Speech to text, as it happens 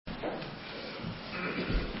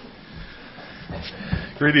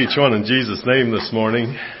Greet each one in Jesus' name this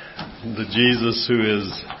morning. The Jesus who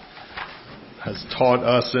has taught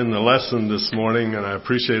us in the lesson this morning, and I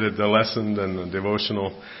appreciated the lesson and the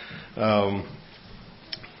devotional,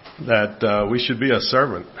 that we should be a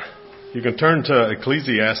servant. You can turn to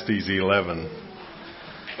Ecclesiastes 11.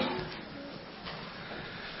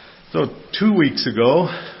 So 2 weeks ago,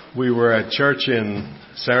 we were at church in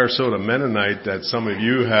Sarasota, Mennonite, that some of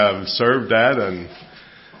you have served at, and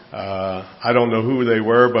I don't know who they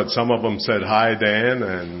were, but some of them said hi Dan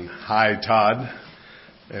and hi Todd,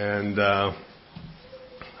 and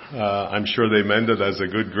I'm sure they meant it as a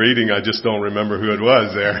good greeting. I just don't remember who it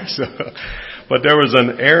was there. But there was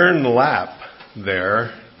an Aaron Lapp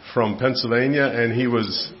there from Pennsylvania, and he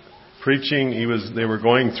was preaching. They were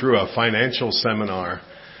going through a financial seminar.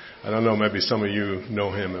 I don't know, maybe some of you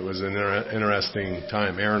know him. It was an interesting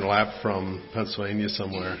time. Aaron Lapp from Pennsylvania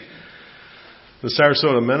somewhere. The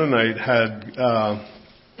Sarasota Mennonite had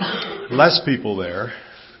less people there.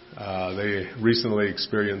 They recently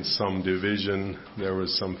experienced some division. There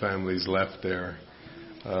was some families left there.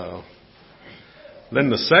 Then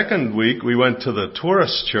the second week, we went to the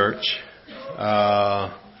tourist church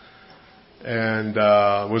and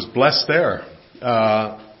was blessed there.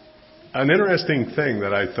 An interesting thing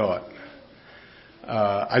that I thought.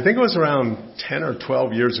 I think it was around 10 or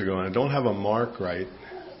 12 years ago, and I don't have a mark right.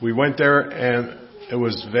 We went there and it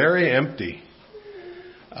was very empty.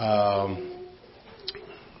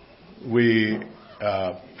 We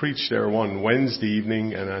preached there one Wednesday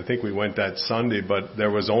evening, and I think we went that Sunday, but there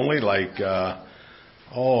was only I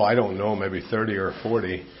don't know, maybe 30 or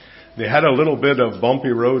 40. They had a little bit of bumpy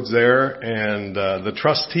roads there, and the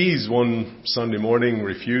trustees one Sunday morning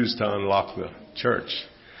refused to unlock the church.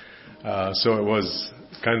 So it was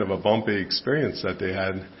kind of a bumpy experience that they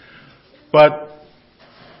had. But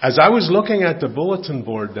as I was looking at the bulletin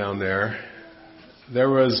board down there, there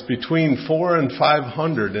was between 400 and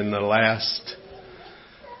 500 in the last.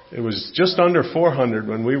 It was just under 400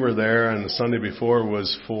 when we were there, and the Sunday before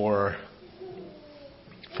was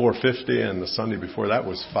 450, and the Sunday before that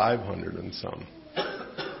was 500 and some.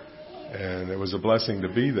 And it was a blessing to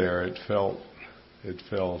be there. It felt good.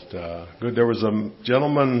 There was a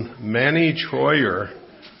gentleman, Manny Troyer,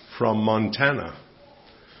 from Montana.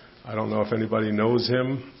 I don't know if anybody knows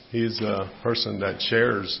him. He's a person that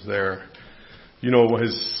shares there. You know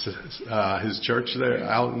his church there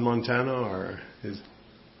out in Montana, or his?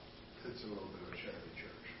 It's a little bit of a shabby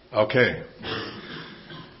church. Okay.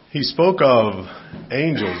 He spoke of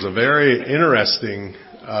angels, a very interesting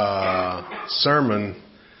sermon,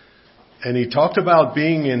 and he talked about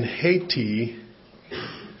being in Haiti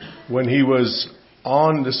when he was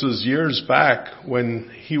on, this was years back, when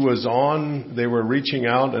he was on, they were reaching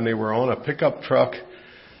out and they were on a pickup truck,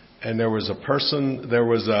 and there was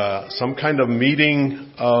some kind of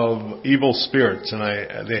meeting of evil spirits, and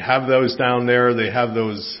they have those down there,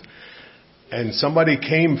 and somebody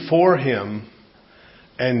came for him,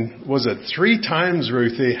 and was it 3 times,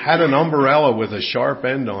 Ruth, they had an umbrella with a sharp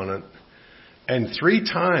end on it, and 3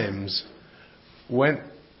 times went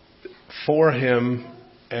for him,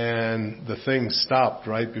 and the thing stopped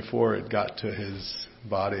right before it got to his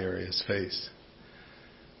body or his face.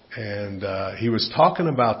 And he was talking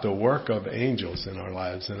about the work of angels in our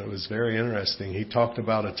lives, and it was very interesting. He talked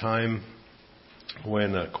about a time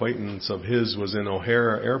when an acquaintance of his was in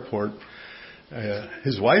O'Hare Airport,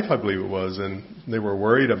 his wife, I believe it was, and they were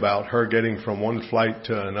worried about her getting from one flight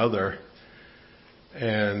to another.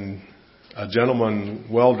 And a gentleman,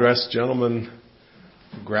 well-dressed gentleman,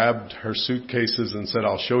 grabbed her suitcases and said,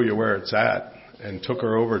 "I'll show you where it's at," and took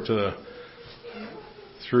her over to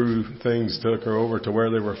where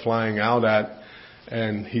they were flying out at.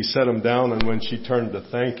 And he set them down, and when she turned to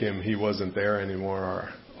thank him, he wasn't there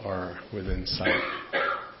anymore or within sight.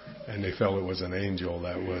 And they felt it was an angel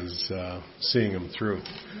that was seeing him through.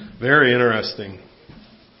 Very interesting.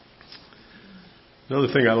 Another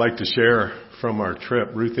thing I'd like to share from our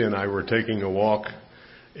trip, Ruthie and I were taking a walk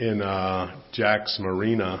in Jack's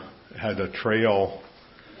Marina, had a trail,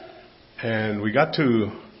 and we got to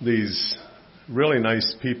these really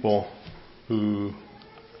nice people who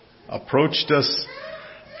approached us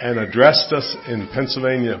and addressed us in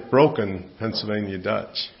broken Pennsylvania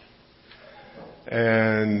Dutch.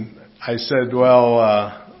 And I said, well,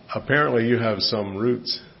 apparently you have some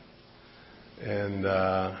roots in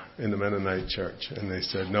the Mennonite church. And they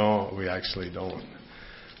said, no, we actually don't.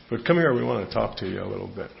 But come here, we want to talk to you a little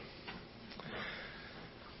bit.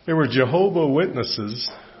 There were Jehovah's Witnesses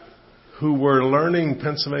who were learning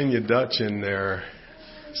Pennsylvania Dutch in their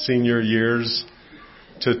senior years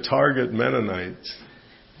to target Mennonites.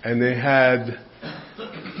 And they had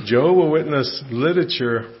Jehovah's Witness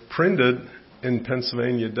literature printed in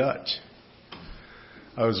Pennsylvania Dutch.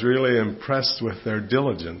 I was really impressed with their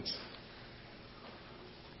diligence.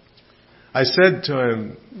 I said to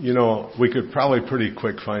him, we could probably pretty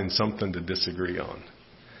quick find something to disagree on.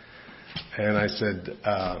 And I said,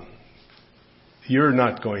 you're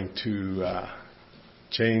not going to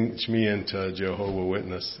change me into a Jehovah's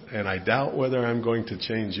Witness, and I doubt whether I'm going to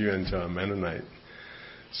change you into a Mennonite.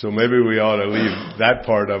 So maybe we ought to leave that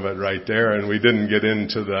part of it right there, and we didn't get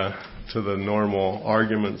into the normal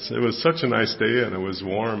arguments. It was such a nice day, and it was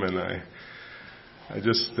warm, and I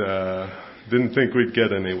just didn't think we'd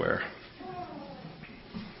get anywhere.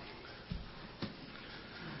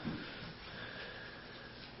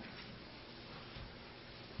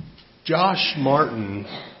 Josh Martin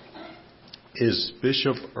is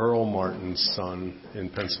Bishop Earl Martin's son in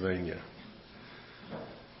Pennsylvania.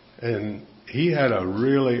 And he had a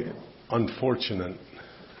really unfortunate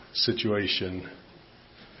situation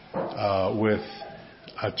with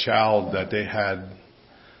a child that they had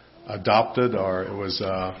adopted, or it was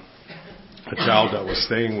a child that was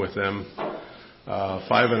staying with them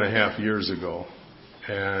 5.5 years ago.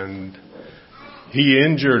 And he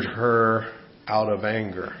injured her out of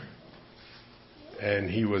anger.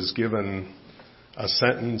 And he was given a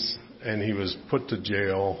sentence, and he was put to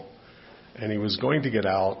jail, and he was going to get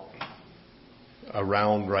out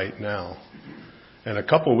around right now. And a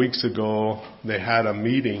couple of weeks ago, they had a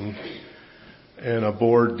meeting, and a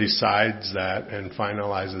board decides that and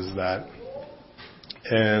finalizes that.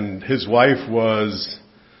 And his wife was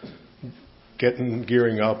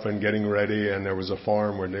gearing up and getting ready, and there was a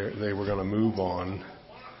farm where they were going to move on.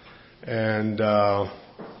 And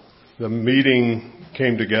the meeting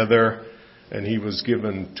came together, and he was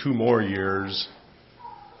given 2 more years,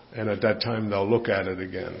 and at that time they'll look at it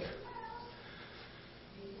again.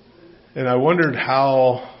 And I wondered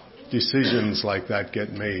how decisions like that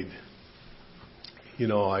get made.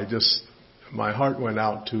 My heart went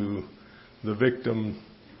out to the victim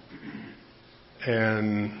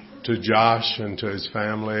and to Josh and to his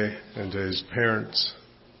family and to his parents.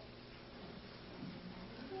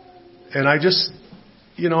 And I just,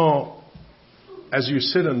 as you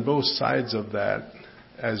sit on both sides of that,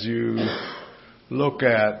 as you look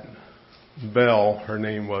at Belle, her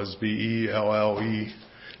name was Belle,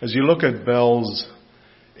 as you look at Belle's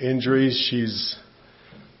injuries, she's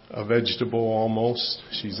a vegetable almost.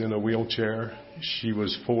 She's in a wheelchair. She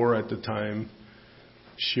was 4 at the time.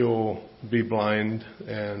 She'll be blind,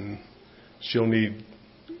 and she'll need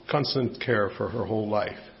constant care for her whole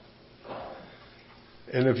life.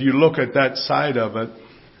 And if you look at that side of it,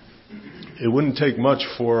 it wouldn't take much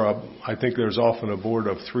I think there's often a board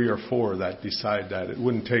of 3 or 4 that decide that. It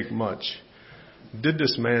wouldn't take much. Did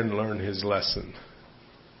this man learn his lesson?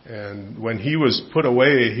 And when he was put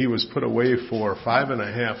away for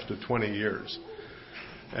 5.5 to 20 years.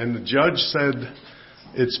 And the judge said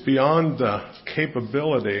it's beyond the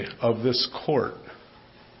capability of this court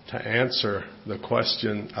to answer the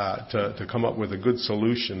question, to come up with a good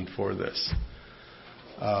solution for this.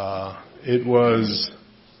 It was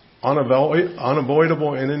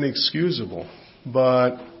unavoidable and inexcusable,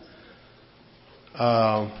 but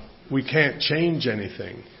we can't change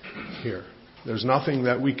anything here. There's nothing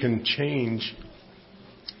that we can change.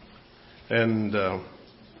 And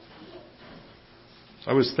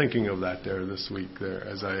I was thinking of that there this week there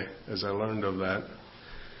as I learned of that.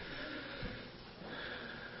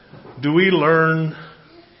 Do we learn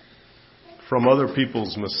from other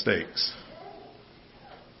people's mistakes?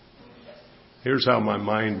 Here's how my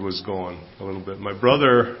mind was going a little bit. My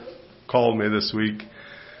brother called me this week,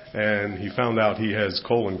 and he found out he has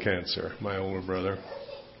colon cancer, my older brother.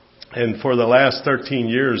 And for the last 13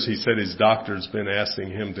 years, he said his doctor's been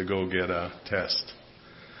asking him to go get a test.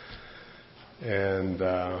 And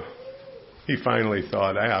he finally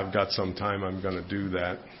thought, I've got some time, I'm going to do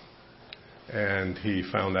that. And he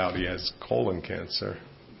found out he has colon cancer.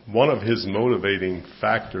 One of his motivating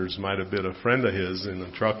factors might have been a friend of his in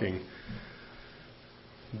the trucking.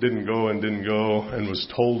 Didn't go and was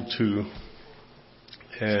told to.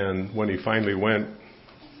 And when he finally went,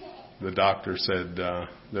 the doctor said,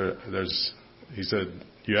 he said,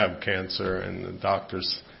 you have cancer. And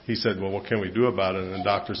he said, well, what can we do about it? And the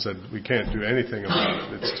doctor said, we can't do anything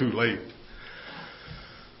about it. It's too late.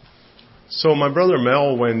 So my brother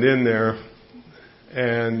Mel went in there,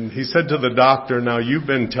 and he said to the doctor, now you've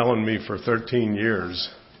been telling me for 13 years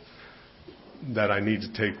that I need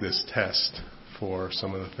to take this test for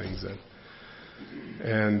some of the things that.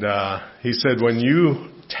 And he said, when you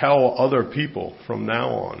tell other people from now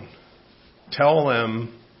on, tell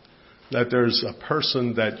them that there's a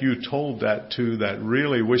person that you told that to that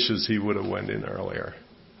really wishes he would have went in earlier.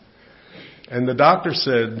 And the doctor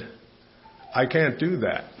said, I can't do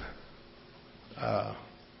that.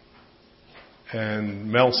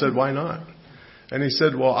 And Mel said, why not? And he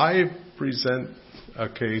said, well, I present a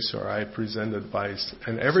case or I present advice,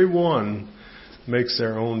 and everyone makes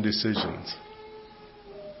their own decisions.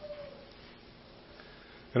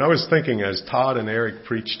 And I was thinking, as Todd and Eric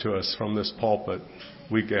preach to us from this pulpit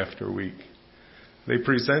week after week, they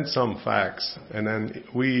present some facts, and then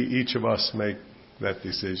each of us make that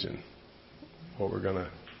decision, what we're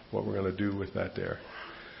gonna do with that there.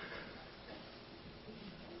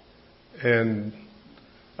 And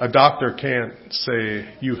a doctor can't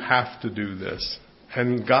say, you have to do this.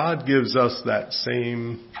 And God gives us that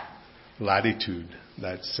same latitude,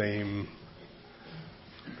 that same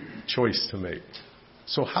choice to make.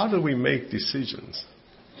 So how do we make decisions?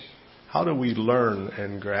 How do we learn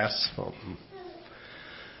and grasp them?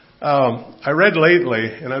 I read lately,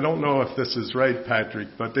 and I don't know if this is right, Patrick,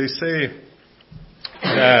 but they say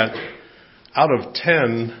that out of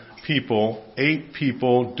 10 people, 8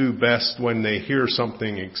 people do best when they hear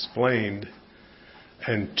something explained,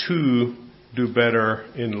 and 2 do better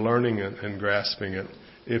in learning it and grasping it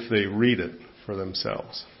if they read it for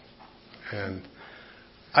themselves. And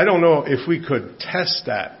I don't know if we could test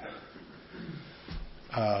that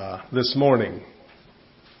this morning.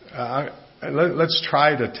 Let's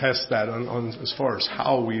try to test that on as far as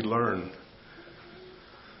how we learn.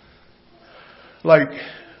 Like,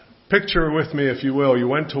 picture with me, if you will, you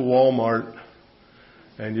went to Walmart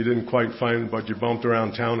and you didn't quite find it, but you bumped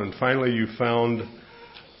around town and finally you found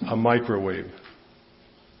a microwave.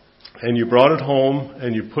 And you brought it home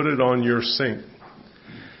and you put it on your sink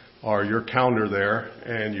or your counter there,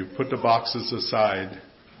 and you put the boxes aside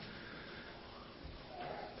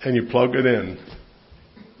and you plug it in.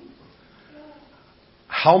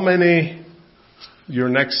 How many, your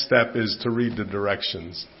next step is to read the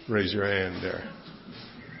directions? Raise your hand there.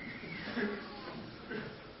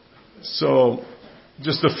 So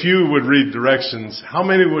just a few would read directions. How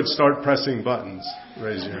many would start pressing buttons?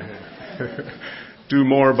 Raise your hand. Do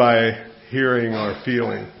more by hearing or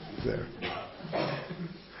feeling there.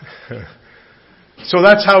 So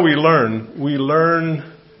that's how we learn. We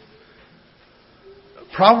learn.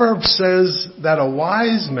 Proverbs says that a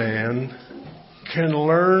wise man can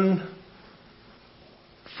learn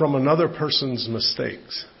from another person's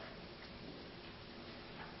mistakes.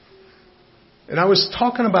 And I was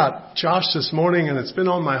talking about Josh this morning, and it's been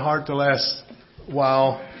on my heart the last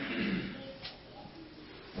while.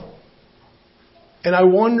 And I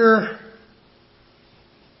wonder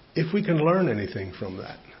if we can learn anything from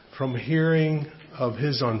that, from hearing of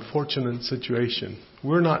his unfortunate situation.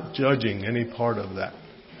 We're not judging any part of that.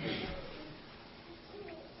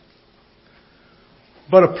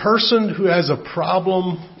 But a person who has a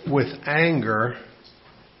problem with anger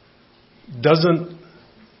doesn't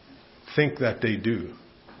think that they do.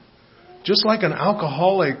 Just like an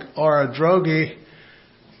alcoholic or a druggie,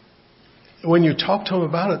 when you talk to them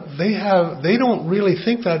about it, they don't really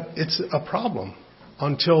think that it's a problem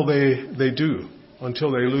until they do,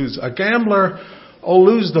 until they lose. A gambler will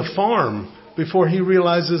lose the farm before he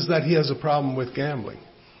realizes that he has a problem with gambling.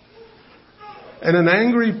 And an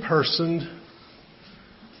angry person,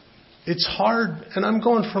 it's hard, and I'm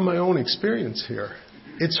going from my own experience here.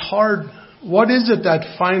 It's hard. What is it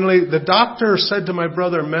that finally, the doctor said to my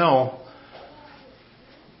brother Mel,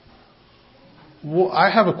 well, I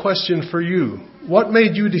have a question for you. What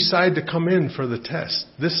made you decide to come in for the test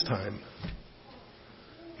this time?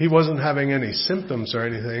 He wasn't having any symptoms or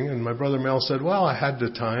anything, and my brother Mel said, well, I had the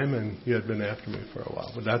time, and he had been after me for a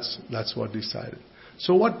while, but that's what decided.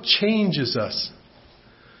 So what changes us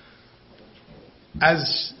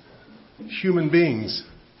as human beings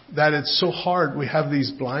that it's so hard, we have these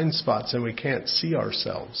blind spots and we can't see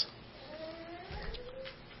ourselves?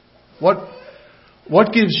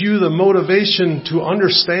 What gives you the motivation to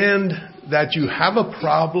understand that you have a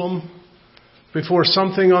problem before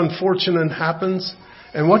something unfortunate happens?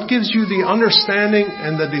 And what gives you the understanding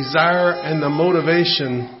and the desire and the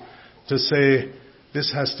motivation to say,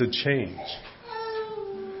 this has to change?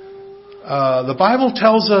 The Bible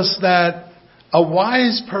tells us that a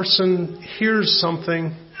wise person hears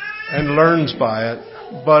something and learns by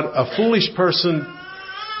it, but a foolish person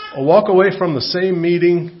will walk away from the same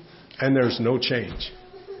meeting and there's no change.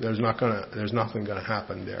 There's nothing going to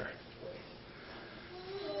happen there.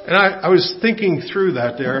 And I was thinking through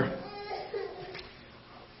that there.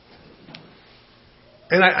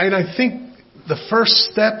 And I think the first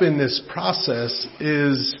step in this process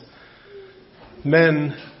is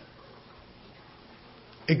men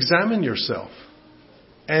examine yourself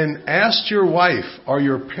and ask your wife or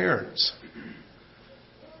your parents,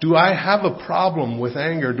 do I have a problem with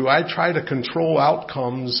anger? Do I try to control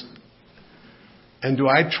outcomes? And do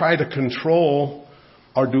I try to control,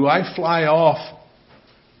 or do I fly off?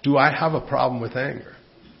 Do I have a problem with anger?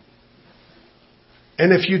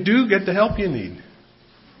 And if you do, get the help you need.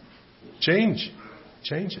 Change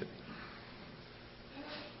it.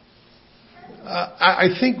 I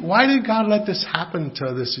think, why did God let this happen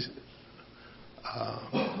to this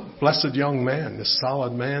blessed young man, this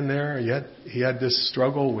solid man there? Yet he had this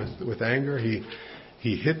struggle with anger.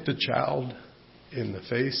 He hit the child in the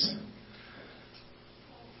face,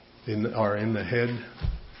 in the head.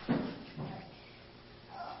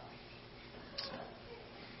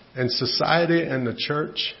 And society and the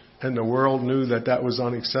church and the world knew that was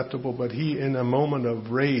unacceptable, but he, in a moment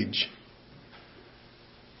of rage,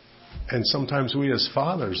 and sometimes we as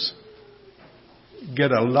fathers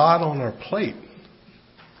get a lot on our plate.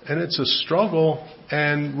 And it's a struggle,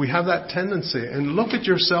 and we have that tendency. And look at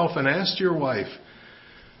yourself and ask your wife,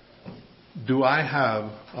 do I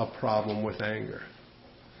have a problem with anger?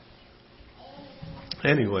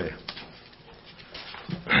 Anyway,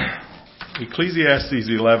 Ecclesiastes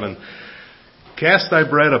 11. Cast thy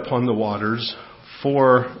bread upon the waters,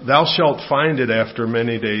 for thou shalt find it after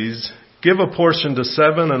many days. Give a portion to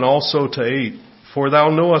 7 and also to 8, for thou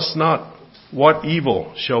knowest not what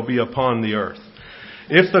evil shall be upon the earth.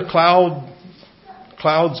 If the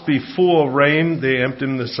clouds be full of rain, they empty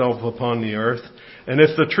themselves upon the earth. And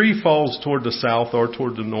if the tree falls toward the south or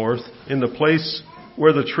toward the north, in the place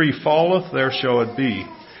where the tree falleth, there shall it be.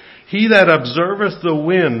 He that observeth the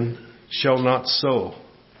wind shall not sow,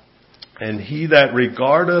 and he that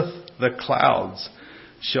regardeth the clouds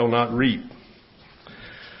shall not reap.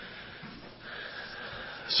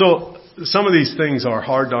 So some of these things are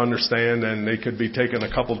hard to understand, and they could be taken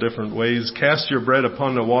a couple different ways. Cast your bread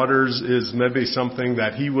upon the waters is maybe something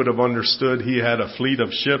that he would have understood. He had a fleet of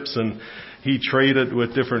ships and he traded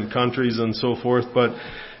with different countries and so forth. But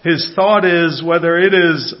his thought is, whether it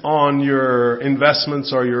is on your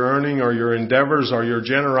investments or your earning or your endeavors or your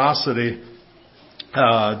generosity,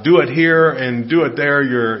 do it here and do it there.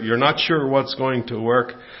 You're not sure what's going to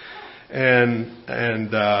work, and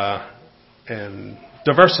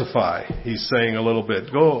diversify, he's saying a little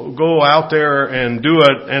bit. Go out there and do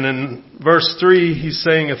it. And in verse 3, he's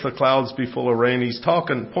saying, if the clouds be full of rain,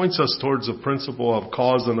 points us towards the principle of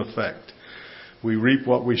cause and effect. We reap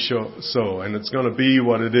what we sow, and it's going to be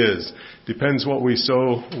what it is. Depends what we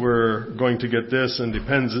sow, we're going to get this, and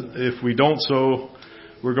depends if we don't sow,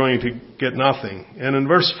 we're going to get nothing. And in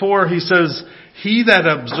verse 4, he says, he that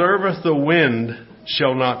observeth the wind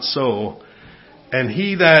shall not sow, and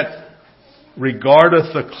he that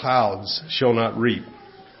regardeth the clouds shall not reap.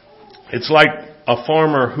 It's like a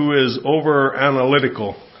farmer who is over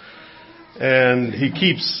analytical, and he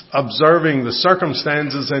keeps observing the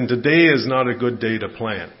circumstances, and today is not a good day to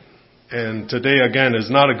plant. And today again is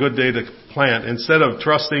not a good day to plant. Instead of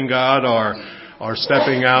trusting God or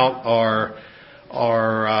stepping out or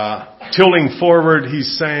tilting forward,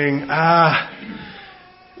 he's saying,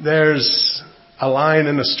 there's a line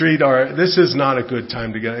in the street, or this is not a good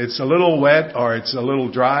time to get. It's a little wet, or it's a little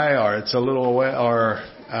dry, or it's a little wet,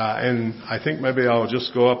 and I think maybe I'll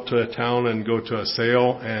just go up to a town and go to a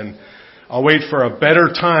sale, and I'll wait for a better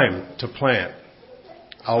time to plant.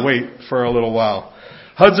 I'll wait for a little while.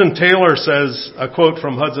 Hudson Taylor says, a quote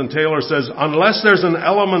from Hudson Taylor says, unless there's an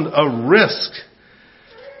element of risk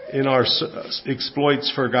in our exploits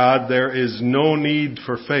for God, there is no need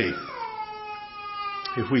for faith.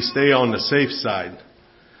 If we stay on the safe side.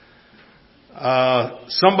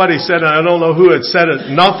 Somebody said, and I don't know who had said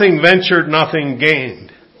it, nothing ventured, nothing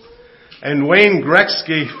gained. And Wayne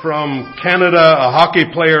Gretzky from Canada, a hockey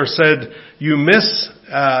player, said, you miss,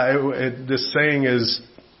 this saying is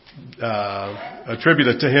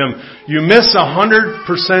attributed to him, you miss 100%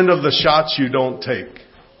 of the shots you don't take.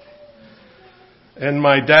 And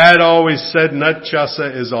my dad always said, nut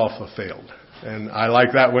chassa is off a failed. And I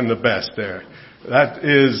like that one the best there. That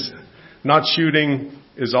is, not shooting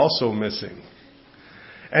is also missing.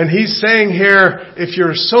 And he's saying here, if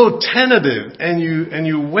you're so tentative and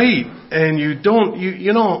you wait and you don't,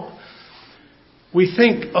 you know, we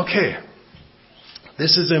think, okay,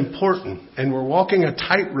 this is important and we're walking a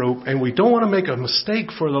tightrope and we don't want to make a mistake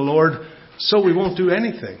for the Lord, so we won't do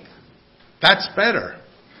anything. That's better.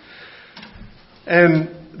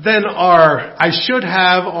 And then I should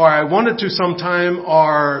have, or I wanted to sometime,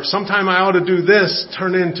 or sometime I ought to do this,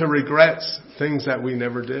 turn into regrets, things that we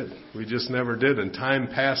never did. We just never did. And time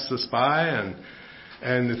passed us by,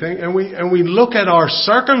 and the thing, and we look at our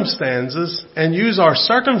circumstances and use our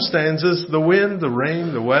circumstances, the wind, the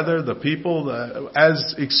rain, the weather, the people,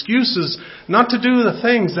 as excuses not to do the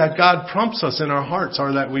things that God prompts us in our hearts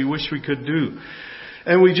or that we wish we could do.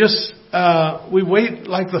 And we just, we wait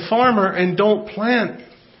like the farmer and don't plant.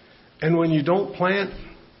 And when you don't plant,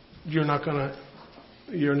 you're not gonna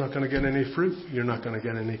get any fruit. You're not gonna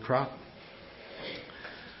get any crop.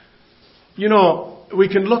 You know, we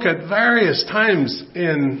can look at various times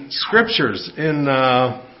in scriptures in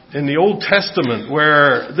the Old Testament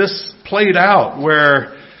where this played out,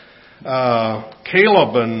 where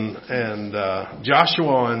Caleb and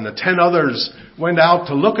Joshua and the 10 others went out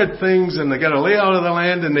to look at things and to get a layout of the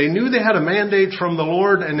land, and they knew they had a mandate from the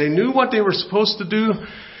Lord, and they knew what they were supposed to do,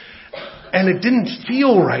 and it didn't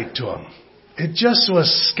feel right to them. It just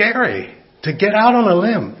was scary to get out on a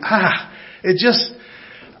limb. It just,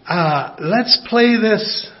 let's play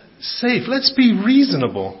this safe. Let's be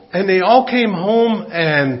reasonable. And they all came home,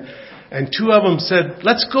 and 2 of them said,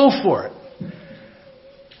 let's go for it.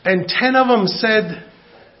 And 10 of them said,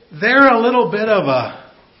 they're a little bit of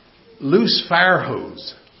a loose fire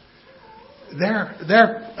hose.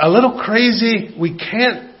 They're a little crazy. We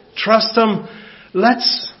can't trust them.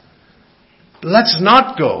 Let's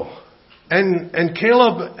not go. And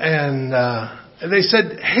Caleb and they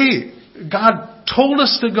said, hey, God told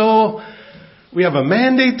us to go. We have a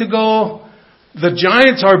mandate to go. The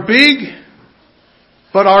giants are big,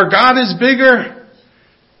 but our God is bigger.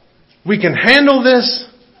 We can handle this.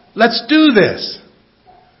 Let's do this.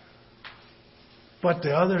 But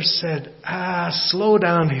the others said, slow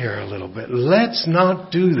down here a little bit. Let's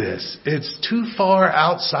not do this. It's too far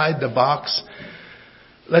outside the box.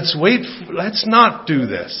 Let's wait. Let's not do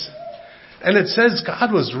this. And it says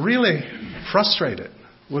God was really frustrated,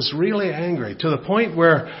 was really angry, to the point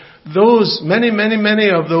where those, many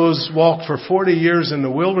of those walked for 40 years in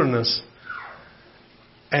the wilderness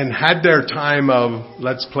and had their time of,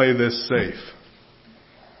 let's play this safe.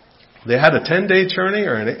 They had a 10-day journey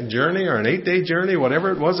or an 8-day journey,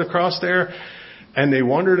 whatever it was across there, and they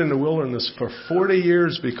wandered in the wilderness for 40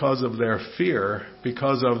 years because of their fear,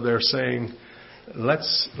 because of their saying,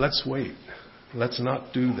 let's wait. Let's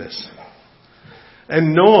not do this.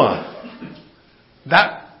 And Noah,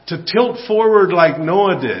 that to tilt forward like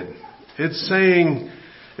Noah did, it's saying,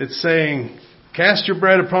 cast your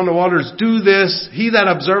bread upon the waters, do this. He that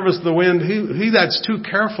observeth the wind, he that's too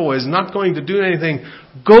careful is not going to do anything.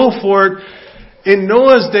 Go for it. In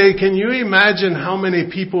Noah's day, can you imagine how many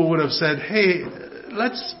people would have said, hey,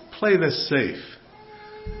 let's play this safe.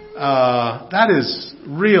 That is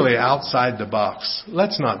really outside the box.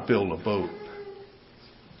 Let's not build a boat.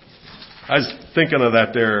 I was thinking of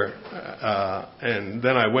that there, and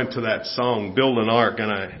then I went to that song, Build an Ark,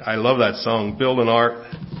 and I love that song, Build an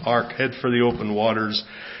ark, head for the open waters,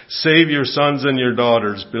 save your sons and your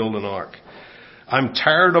daughters, build an ark. I'm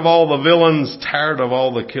tired of all the villains, tired of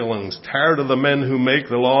all the killings, tired of the men who make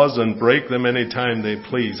the laws and break them any time they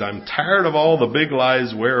please. I'm tired of all the big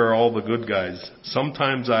lies, where are all the good guys?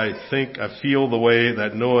 Sometimes I feel the way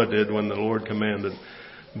that Noah did when the Lord commanded,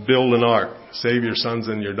 build an ark, save your sons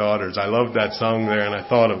and your daughters. I loved that song there, and I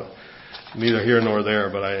thought of it. Neither here nor there,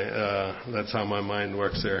 but that's how my mind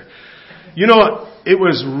works there. You know what? It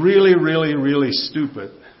was really, really, really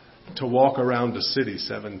stupid to walk around the city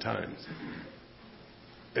 7 times.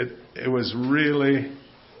 It was really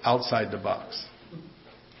outside the box.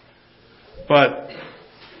 But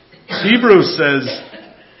Hebrews says,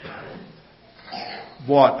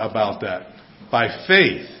 what about that? By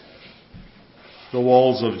faith, the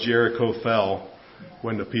walls of Jericho fell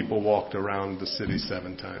when the people walked around the city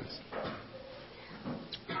 7 times.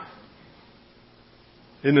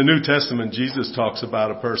 In the New Testament, Jesus talks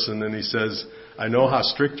about a person and he says, I know how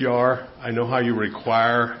strict you are. I know how you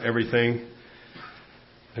require everything.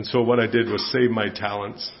 And so what I did was save my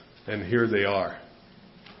talents, and here they are.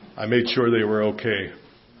 I made sure they were okay.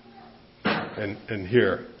 And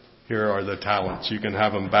here are the talents. You can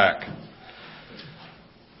have them back.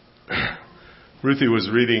 Ruthie was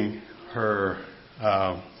reading her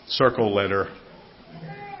circle letter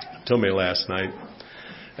to me last night.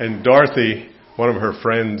 And Dorothy, one of her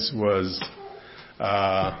friends, was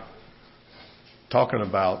talking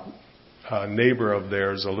about a neighbor of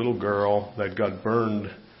theirs, a little girl that got burned.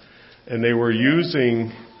 And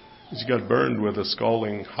she got burned with a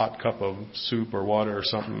scalding hot cup of soup or water or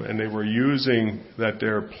something. And they were using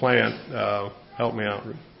their plant, help me out.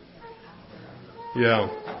 Yeah.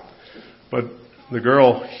 But the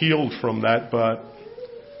girl healed from that, but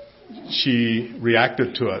she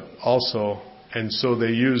reacted to it also. And so they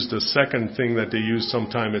used a second thing that they use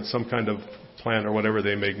sometime. It's some kind of plant or whatever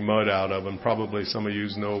they make mud out of, and probably some of you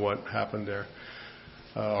know what happened there,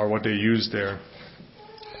 or what they used there.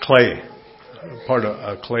 Clay, part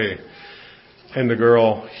of clay. And the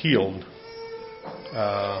girl healed.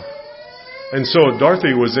 And so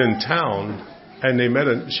Dorothy was in town,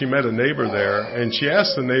 and she met a neighbor there, and she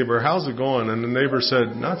asked the neighbor, "How's it going?" And the neighbor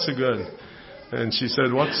said, "Not so good." And she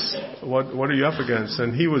said, what are you up against?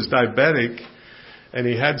 And he was diabetic, and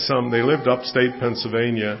he had they lived upstate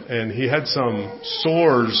Pennsylvania, and he had some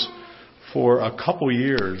sores for a couple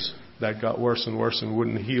years that got worse and worse and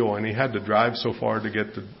wouldn't heal, and he had to drive so far to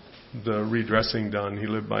get the redressing done. He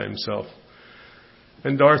lived by himself.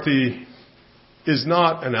 And Dorothy is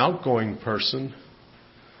not an outgoing person,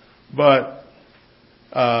 but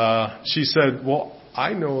she said, "Well,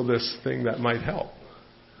 I know this thing that might help."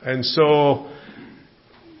 And so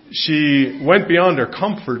she went beyond her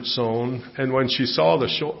comfort zone, and when she saw the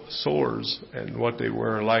sores and what they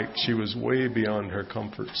were like, she was way beyond her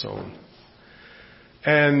comfort zone.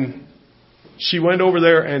 And she went over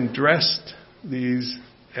there and dressed these,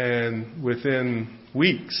 and within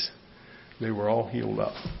weeks, they were all healed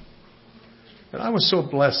up. And I was so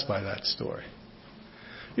blessed by that story.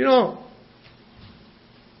 You know,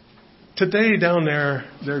 today down there,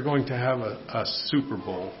 they're going to have a Super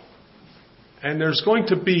Bowl. And there's going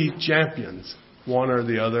to be champions, one or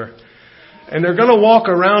the other. And they're going to walk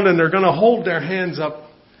around and they're going to hold their hands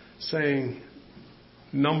up saying,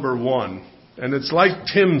 "Number one." And it's like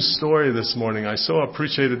Tim's story this morning. I so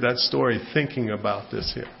appreciated that story thinking about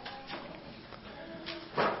this here.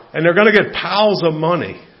 And they're going to get piles of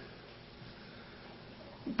money.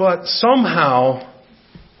 But somehow,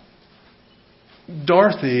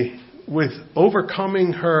 Dorothy, with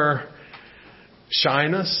overcoming her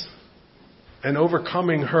shyness and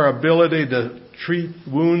overcoming her ability to treat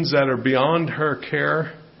wounds that are beyond her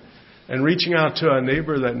care and reaching out to a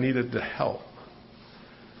neighbor that needed the help.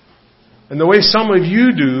 And the way some of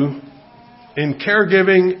you do in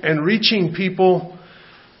caregiving and reaching people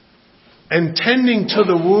and tending to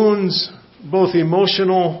the wounds, both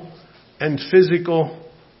emotional and physical,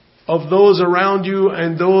 of those around you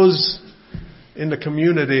and those in the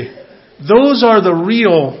community. Those are the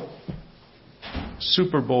real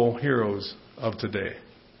Super Bowl heroes of today.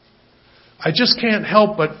 I just can't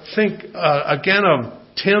help but think again of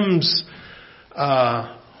Tim's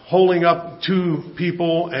holding up two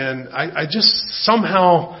people, and I just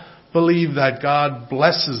somehow believe that God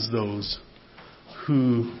blesses those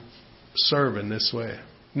who serve in this way.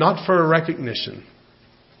 Not for recognition.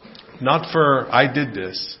 Not for I did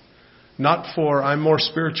this. Not for I'm more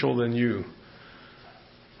spiritual than you.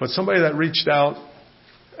 But somebody that reached out,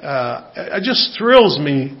 it just thrills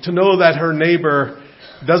me to know that her neighbor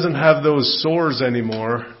doesn't have those sores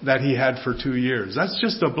anymore that he had for 2 years. That's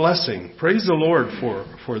just a blessing. Praise the Lord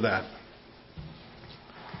for that.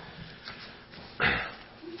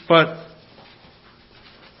 But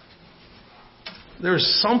there's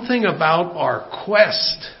something about our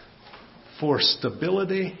quest for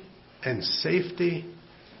stability and safety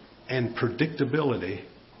and predictability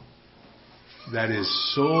that is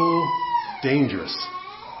so dangerous.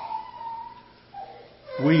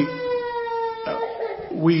 We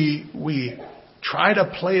try to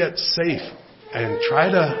play it safe and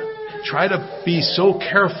try to be so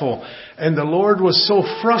careful. And the Lord was so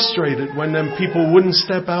frustrated when them people wouldn't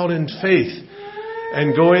step out in faith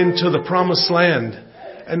and go into the promised land.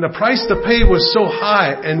 And the price to pay was so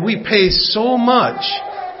high, and we pay so much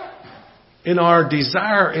in our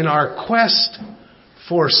desire, in our quest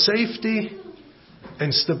for safety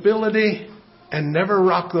and stability and never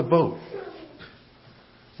rock the boat.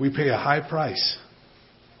 We pay a high price.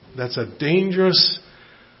 That's a dangerous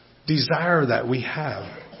desire that we have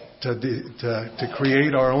to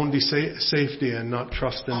create our own safety and not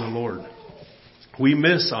trust in the Lord. We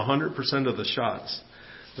miss 100% of the shots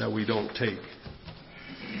that we don't take.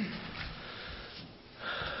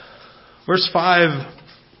 Verse 5,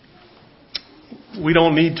 we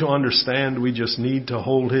don't need to understand, we just need to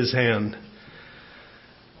hold His hand.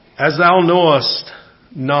 As thou knowest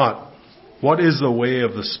not what is the way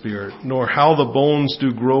of the Spirit, nor how the bones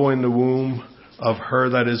do grow in the womb of her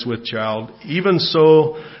that is with child, even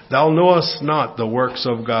so thou knowest not the works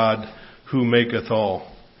of God who maketh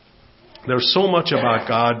all. There's so much about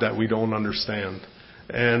God that we don't understand.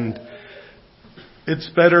 And it's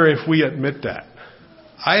better if we admit that.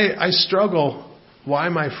 I struggle why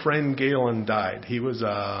my friend Galen died. He was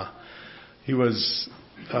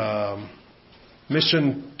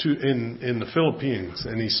mission in the Philippines,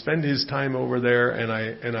 and he spent his time over there. And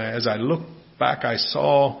I as I look back, I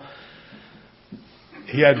saw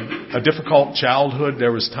he had a difficult childhood.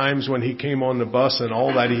 There was times when he came on the bus and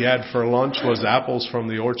all that he had for lunch was apples from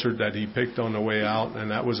the orchard that he picked on the way out.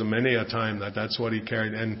 And that was many a time that's what he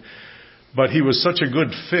carried. But he was such a good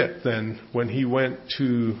fit then when he went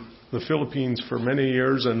to the Philippines for many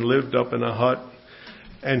years and lived up in a hut.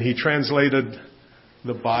 And he translated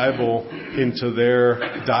the Bible into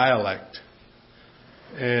their dialect.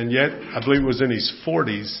 And yet, I believe it was in his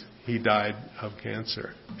 40s, he died of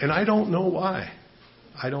cancer. And I don't know why.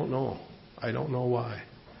 I don't know why.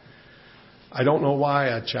 I don't know why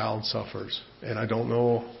a child suffers. And I don't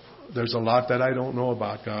know. There's a lot that I don't know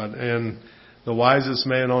about God. And the wisest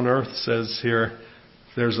man on earth says here,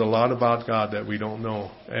 there's a lot about God that we don't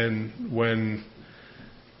know. And when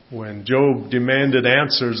Job demanded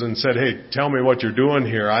answers and said, hey, tell me what you're doing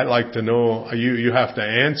here. I'd like to know. You have to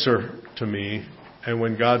answer to me. And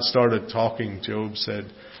when God started talking, Job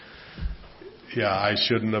said, yeah, I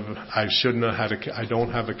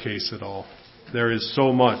don't have a case at all. There is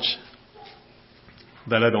so much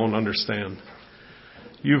that I don't understand.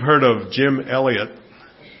 You've heard of Jim Elliot.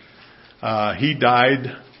 He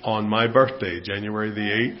died on my birthday, January the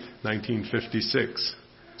 8th, 1956.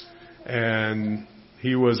 And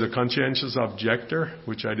he was a conscientious objector,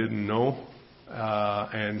 which I didn't know.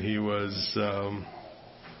 And he was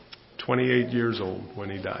 28 years old when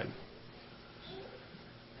he died.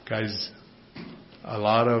 Guys, a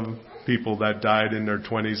lot of people that died in their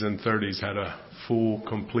 20s and 30s had a full,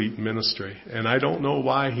 complete ministry. And I don't know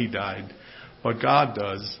why he died, but God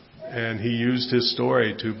does. And he used his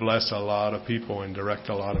story to bless a lot of people and direct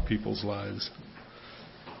a lot of people's lives.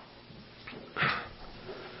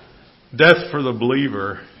 Death for the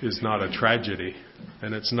believer is not a tragedy,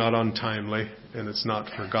 and it's not untimely, and it's not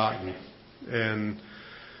forgotten. And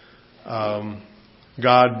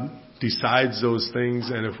God decides those things,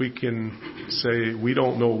 and if we can say we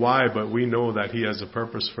don't know why, but we know that He has a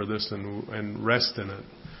purpose for this and rest in it.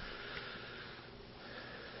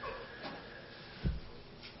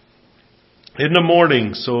 In the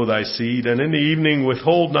morning sow thy seed, and in the evening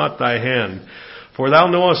withhold not thy hand. For thou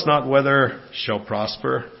knowest not whether shall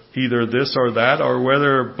prosper, either this or that, or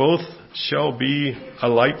whether both shall be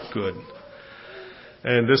alike good.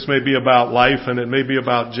 And this may be about life, and it may be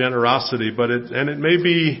about generosity, but it may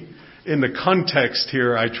be in the context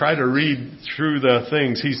here. I try to read through the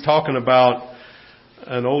things. He's talking about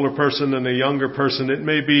an older person and a younger person. It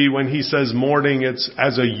may be when he says morning, it's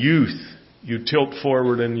as a youth. You tilt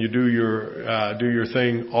forward and you do your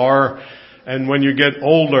thing. And when you get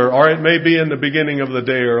older, or it may be in the beginning of the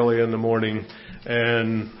day, early in the morning,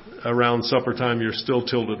 and around supper time, you're still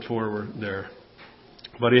tilted forward there.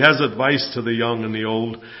 But he has advice to the young and the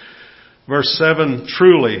old. Verse 7,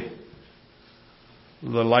 truly,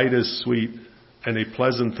 the light is sweet and a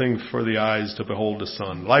pleasant thing for the eyes to behold the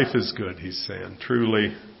sun. Life is good, he's saying.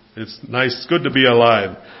 Truly, it's nice, it's good to be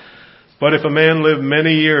alive. But if a man live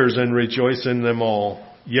many years and rejoice in them all,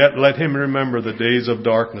 yet let him remember the days of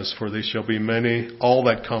darkness, for they shall be many. All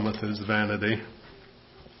that cometh is vanity.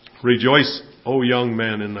 Rejoice, O young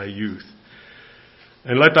man, in thy youth,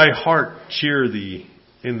 and let thy heart cheer thee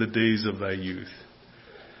in the days of thy youth.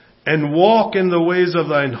 And walk in the ways of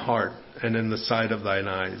thine heart, and in the sight of thine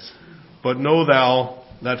eyes. But know thou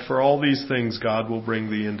that for all these things God will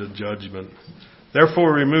bring thee into judgment.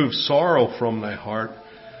 Therefore remove sorrow from thy heart.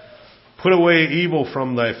 Put away evil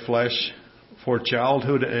from thy flesh, for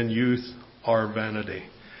childhood and youth are vanity.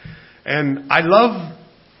 And I love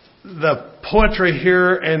the poetry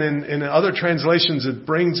here, and in other translations it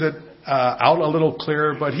brings it out a little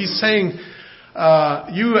clearer. But he's saying,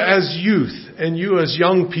 you as youth and you as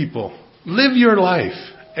young people, live your life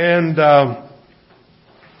and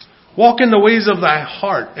walk in the ways of thy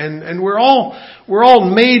heart. And we're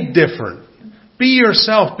all made different. Be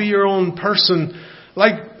yourself. Be your own person.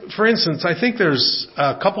 Like, for instance, I think there's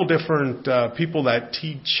a couple different people that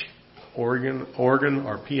teach organ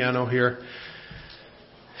or piano here.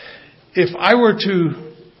 If I were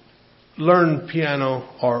to learn piano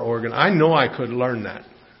or organ, I know I could learn that.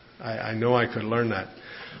 I know I could learn that.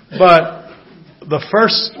 But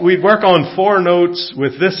we'd work on 4 notes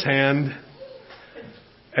with this hand,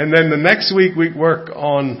 and then the next week we'd work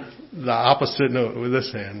on the opposite note with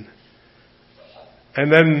this hand.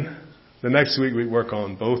 And then the next week we'd work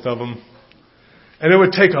on both of them. And it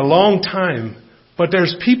would take a long time, but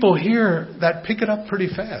there's people here that pick it up pretty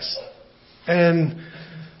fast. And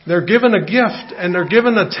they're given a gift, and they're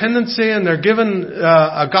given a tendency, and they're given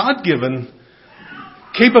a God-given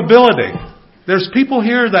capability. There's people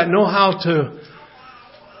here that know how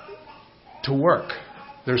to work.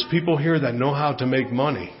 There's people here that know how to make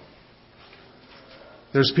money.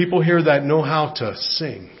 There's people here that know how to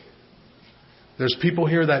sing. There's people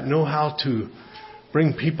here that know how to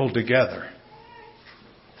bring people together.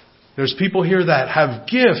 There's people here that have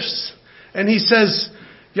gifts. And he says,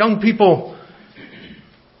 young people,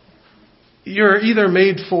 you're either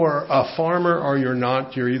made for a farmer or you're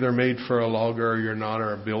not. You're either made for a logger or you're not,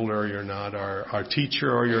 or a builder or you're not, or a teacher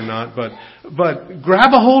or you're not. But grab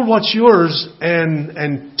a hold what's yours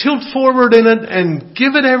and tilt forward in it and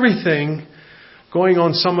give it everything. Going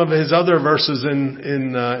on some of his other verses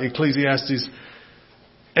in Ecclesiastes.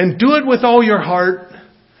 And do it with all your heart,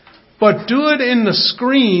 but do it in the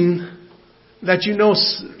screen that you know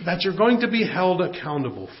that you're going to be held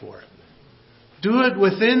accountable for it. Do it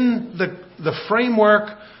within the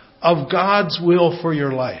framework of God's will for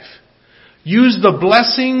your life. Use the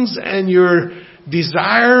blessings and your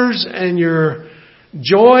desires and your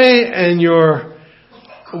joy and your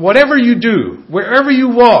whatever you do, wherever you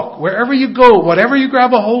walk, wherever you go, whatever you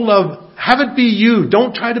grab a hold of, have it be you.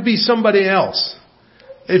 Don't try to be somebody else.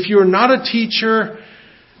 If you're not a teacher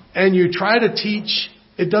and you try to teach,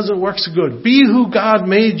 it doesn't work so good. Be who God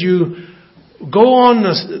made you. Go on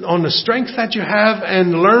the strength that you have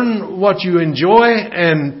and learn what you enjoy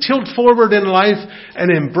and tilt forward in life and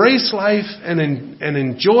embrace life and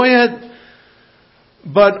enjoy it.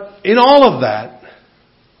 But in all of that,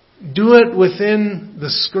 do it within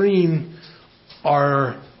the screen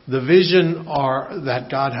or the vision that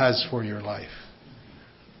God has for your life.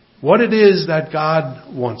 What it is that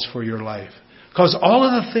God wants for your life. Because all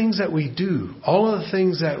of the things that we do, all of the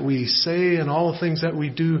things that we say and all the things that we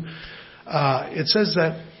do, it says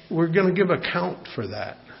that we're going to give account for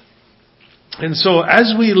that. And so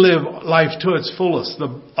as we live life to its fullest,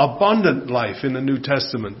 the abundant life in the New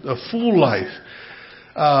Testament, the full life,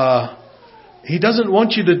 He doesn't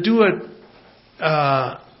want you to do it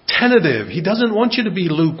tentative. He doesn't want you to be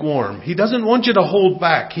lukewarm. He doesn't want you to hold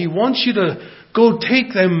back. He wants you to go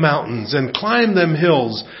take them mountains and climb them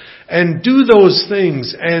hills and do those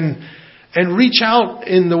things and reach out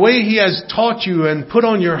in the way He has taught you and put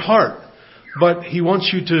on your heart. But He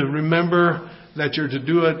wants you to remember that you're to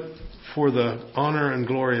do it for the honor and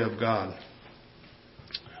glory of God.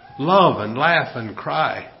 Love and laugh and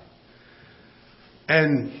cry.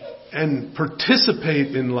 And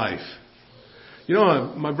participate in life. You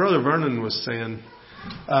know, my brother Vernon was saying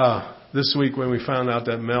this week when we found out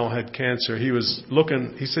that Mel had cancer,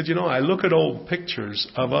 he said, you know, I look at old pictures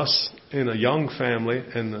of us in a young family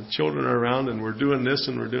and the children are around and we're doing this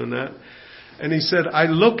and we're doing that. And he said, I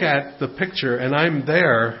look at the picture and I'm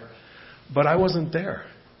there, but I wasn't there.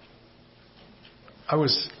 I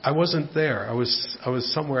wasn't there. I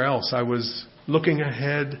was somewhere else. I was looking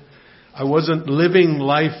ahead. I wasn't living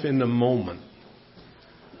life in the moment.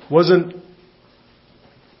 Wasn't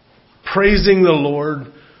praising the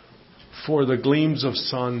Lord for the gleams of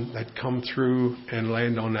sun that come through and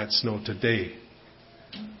land on that snow today.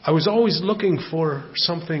 I was always looking for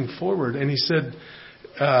something forward. And he said,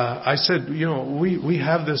 I said, you know, we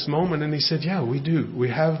have this moment. And he said, yeah, we do. We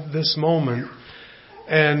have this moment.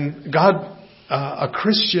 And God, a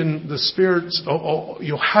Christian, the Spirit's,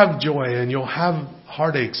 you'll have joy and you'll have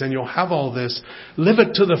heartaches and you'll have all this. Live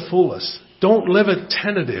it to the fullest. Don't live it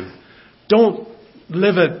tentative. Don't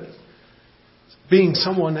live it being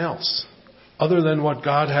someone else other than what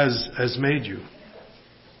God has made you.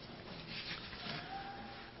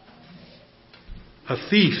 A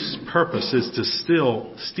thief's purpose is to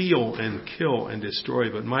steal and kill and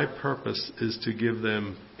destroy, but my purpose is to give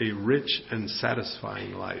them a rich and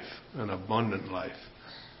satisfying life, an abundant life.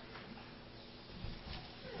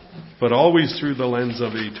 But always through the lens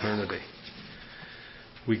of eternity.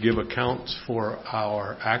 We give accounts for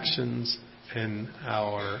our actions and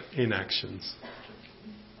our inactions.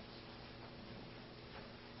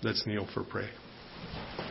 Let's kneel for prayer.